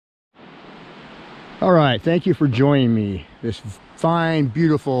All right, thank you for joining me this fine,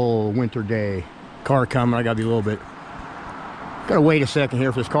 beautiful winter day. Car coming, I gotta be a little bit, gotta wait a second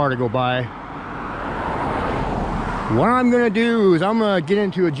here for this car to go by. What I'm gonna do is I'm gonna get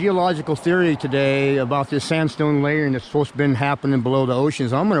into a geological theory today about this sandstone layering that's supposed to have been happening below the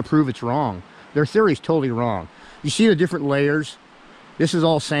oceans. I'm gonna prove it's wrong. Their theory is totally wrong. You see the different layers? This is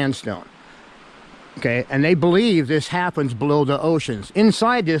all sandstone. Okay, and they believe this happens below the oceans.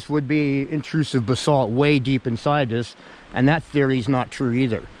 Inside this would be intrusive basalt way deep inside this, and that theory is not true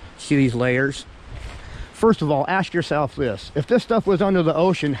either. See these layers? First of all, ask yourself this. If this stuff was under the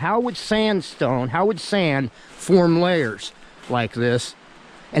ocean, how would sand form layers like this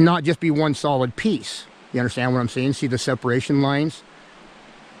and not just be one solid piece? You understand what I'm saying? See the separation lines?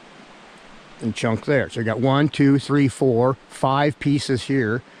 And chunk there. So you got 1, 2, 3, 4, 5 pieces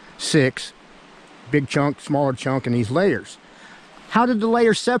here, 6. Big chunk, smaller chunk, and these layers. How did the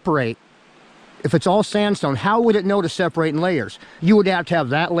layers separate? If it's all sandstone, how would it know to separate in layers? You would have to have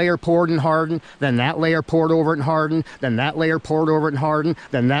that layer poured and hardened, then that layer poured over it and hardened, then that layer poured over it and hardened,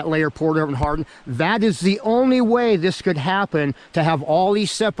 then that layer poured over and hardened. That is the only way this could happen, to have all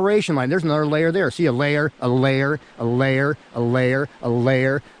these separation lines. There's another layer there. See a layer, a layer, a layer, a layer, a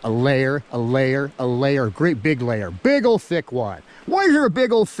layer, a layer, a layer, a layer. Great big layer. Big old thick one. Why is there a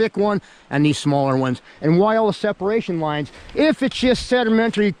big old thick one and these smaller ones? And why all the separation lines? If it's just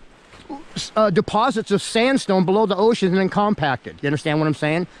sedimentary deposits of sandstone below the ocean and then compacted. You understand what I'm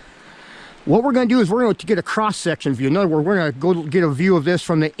saying? What we're going to do is we're going to get a cross-section view. In other words, we're going to go get a view of this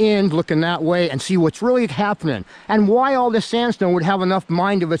from the end, looking that way, and see what's really happening, and why all this sandstone would have enough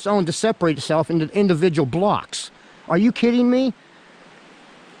mind of its own to separate itself into individual blocks. Are you kidding me?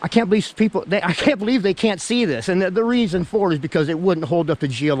 I can't believe I can't believe they can't see this, and the reason for it is because it wouldn't hold up to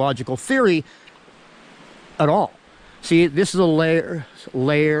geological theory at all. See, this is a layer,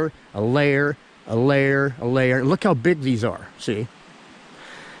 layer, a layer, a layer, a layer. Look how big these are, see?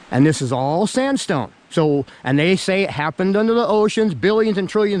 And this is all sandstone. So, and they say it happened under the oceans, billions and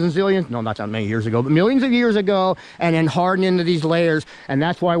trillions and zillions, no, not that many years ago, but millions of years ago, and then hardened into these layers, and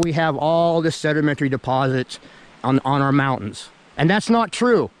that's why we have all this sedimentary deposits on our mountains. And that's not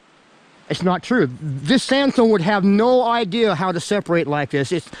true. It's not true. This sandstone would have no idea how to separate like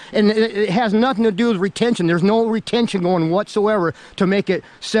this. And it has nothing to do with retention. There's no retention going whatsoever to make it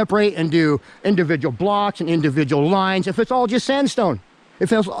separate and do individual blocks and individual lines. If it's all just sandstone,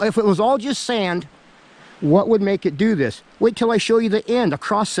 if it was all just sand, what would make it do this? Wait till I show you the end, a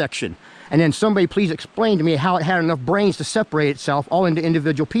cross-section. And then somebody please explain to me how it had enough brains to separate itself all into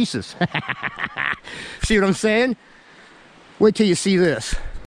individual pieces. See what I'm saying? Wait till you see this.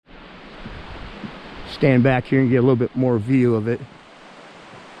 Stand back here and get a little bit more view of it.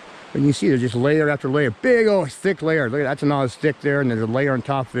 And you see there's just layer after layer, big old thick layer. Look at that's not as thick there, and there's a layer on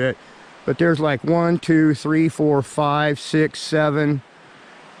top of it. But there's like 1, 2, 3, 4, 5, 6, 7,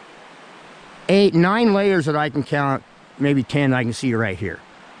 8, 9 layers that I can count, maybe 10 I can see right here.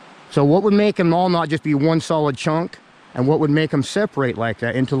 So what would make them all not just be one solid chunk, and what would make them separate like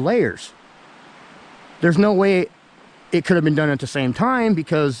that into layers? There's no way it could have been done at the same time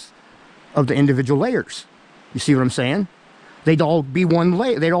because of the individual layers. You see what I'm saying? They'd all be one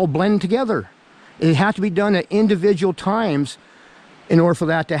layer. They'd all blend together. It has to be done at individual times in order for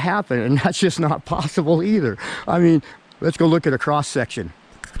that to happen, and that's just not possible either. I mean, let's go look at a cross-section.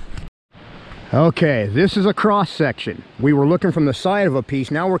 Okay, this is a cross-section. We were looking from the side of a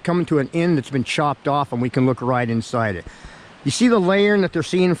piece. Now we're coming to an end that's been chopped off, and we can look right inside it. You see the layering that they're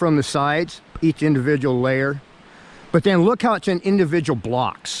seeing from the sides? Each individual layer. But then look how it's in individual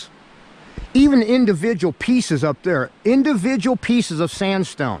blocks. Even individual pieces up there, individual pieces of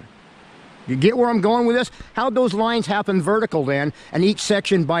sandstone. You get where I'm going with this? How'd those lines happen vertical then, and each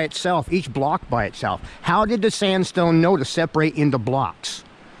section by itself, each block by itself? How did the sandstone know to separate into blocks?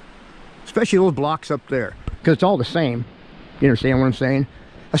 Especially those blocks up there, because it's all the same. You understand what I'm saying?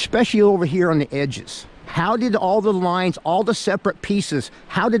 Especially over here on the edges. How did all the lines, all the separate pieces,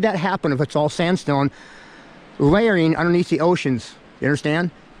 how did that happen if it's all sandstone layering underneath the oceans? You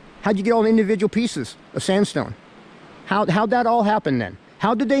understand? How'd you get all the individual pieces of sandstone? How'd that all happen then?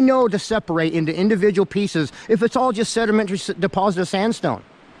 How did they know to separate into individual pieces if it's all just sedimentary deposit of sandstone?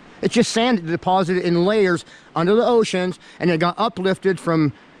 It's just sand deposited in layers under the oceans, and it got uplifted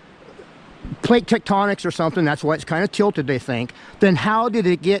from plate tectonics or something. That's why it's kind of tilted, they think. Then how did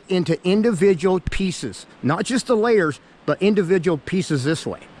it get into individual pieces? Not just the layers, but individual pieces this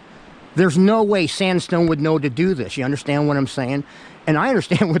way. There's no way sandstone would know to do this. You understand what I'm saying? And I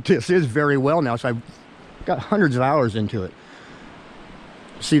understand what this is very well now, so I've got hundreds of hours into it.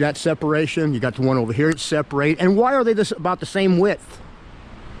 See that separation? You got the one over here, it's separate. And why are they about the same width?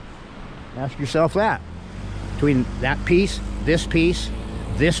 Ask yourself that. Between that piece, this piece,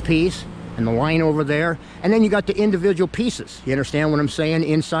 and the line over there, and then you got the individual pieces. You understand what I'm saying?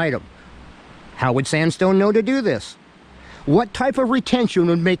 Inside them. How would sandstone know to do this? What type of retention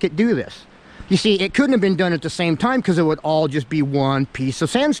would make it do this? You see, it couldn't have been done at the same time because it would all just be one piece of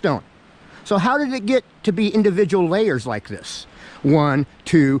sandstone. So how did it get to be individual layers like this? 1,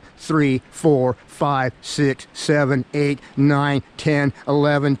 2, 3, 4, 5, 6, 7, 8, 9, 10,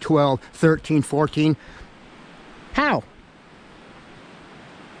 11, 12, 13, 14. How?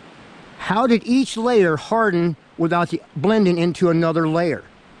 How did each layer harden without the blending into another layer?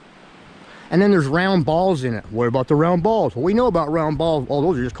 And then there's round balls in it. What about the round balls? Well, we know about round balls. Oh,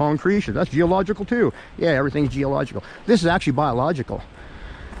 those are just concretion. That's geological too. Yeah, everything's geological. This is actually biological.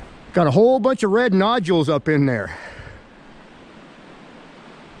 Got a whole bunch of red nodules up in there.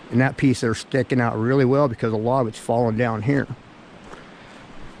 And that piece they're sticking out really well because a lot of it's falling down here.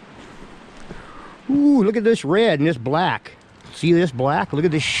 Ooh, look at this red and this black. See this black? Look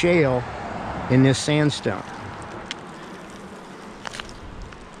at this shale in this sandstone.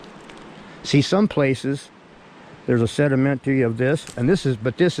 See, some places there's a sedimentary of this, and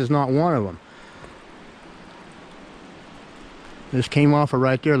but this is not one of them. This came off of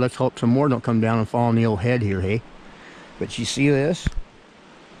right there. Let's hope some more don't come down and fall on the old head here, hey? But you see this?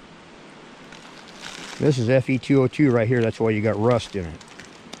 This is Fe2O2 right here. That's why you got rust in it.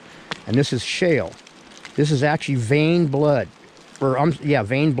 And this is shale. This is actually vein blood. Yeah,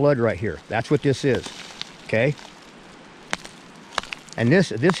 vein blood right here. That's what this is. Okay? And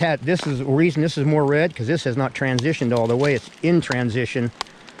this is the reason this is more red, because this has not transitioned all the way. It's in transition.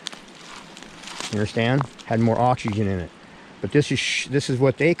 You understand? Had more oxygen in it. But this is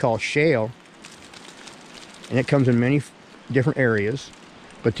what they call shale, and it comes in many different areas.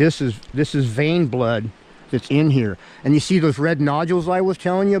 But this is vein blood that's in here. And you see those red nodules I was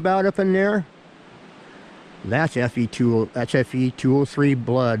telling you about up in there? That's Fe2O3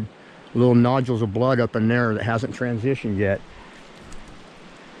 blood. Little nodules of blood up in there that hasn't transitioned yet.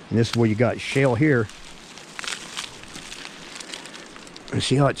 And this is where you got shale here. And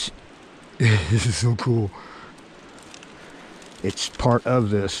see how it's... This is so cool. It's part of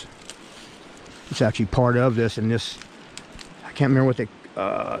this. It's actually part of this, and this... I can't remember what the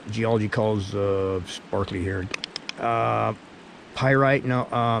geology calls sparkly here. Pyrite?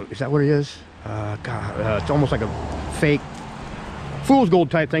 No, is that what it is? God, it's almost like a fake fool's gold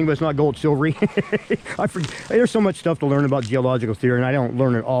type thing, but it's not gold, silvery. I forget. There's so much stuff to learn about geological theory, and I don't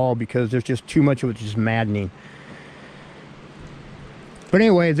learn it all because there's just too much of it, just maddening. But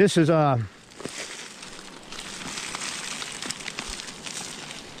anyway, this is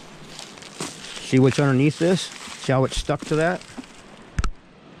see what's underneath this? See how it's stuck to that?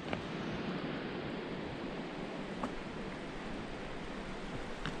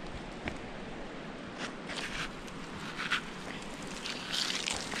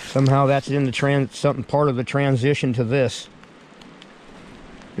 Somehow that's in the something part of the transition to this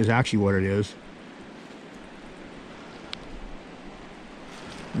is actually what it is.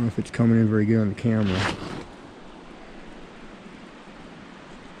 I don't know if it's coming in very good on the camera.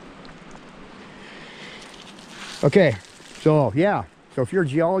 Okay, so yeah, so if you're a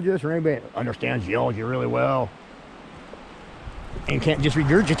geologist or anybody that understands geology really well and can't just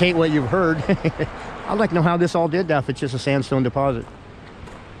regurgitate what you've heard, I'd like to know how this all did that if it's just a sandstone deposit.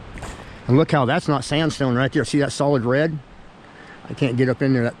 And look how that's not sandstone right there. See that solid red? I can't get up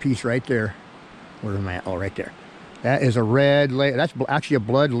in there, that piece right there. Where am I at? Oh, right there. That is a red layer. That's actually a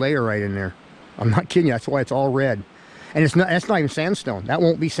blood layer right in there. I'm not kidding you. That's why it's all red. And that's not even sandstone. That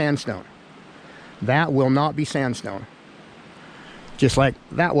won't be sandstone. That will not be sandstone. Just like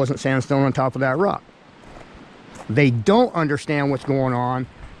that wasn't sandstone on top of that rock. They don't understand what's going on.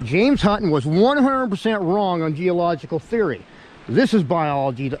 James Hutton was 100% wrong on geological theory. This is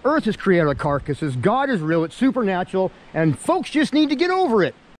biology. The earth is created of carcasses. God is real. It's supernatural. And folks just need to get over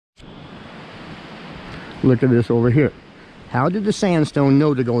it. Look at this over here. How did the sandstone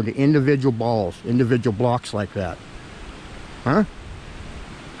know to go into individual balls, individual blocks like that? Huh?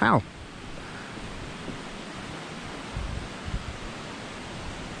 How?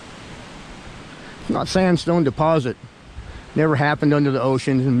 It's not sandstone deposit. Never happened under the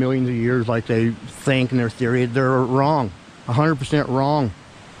oceans in millions of years like they think in their theory. They're wrong. 100% wrong.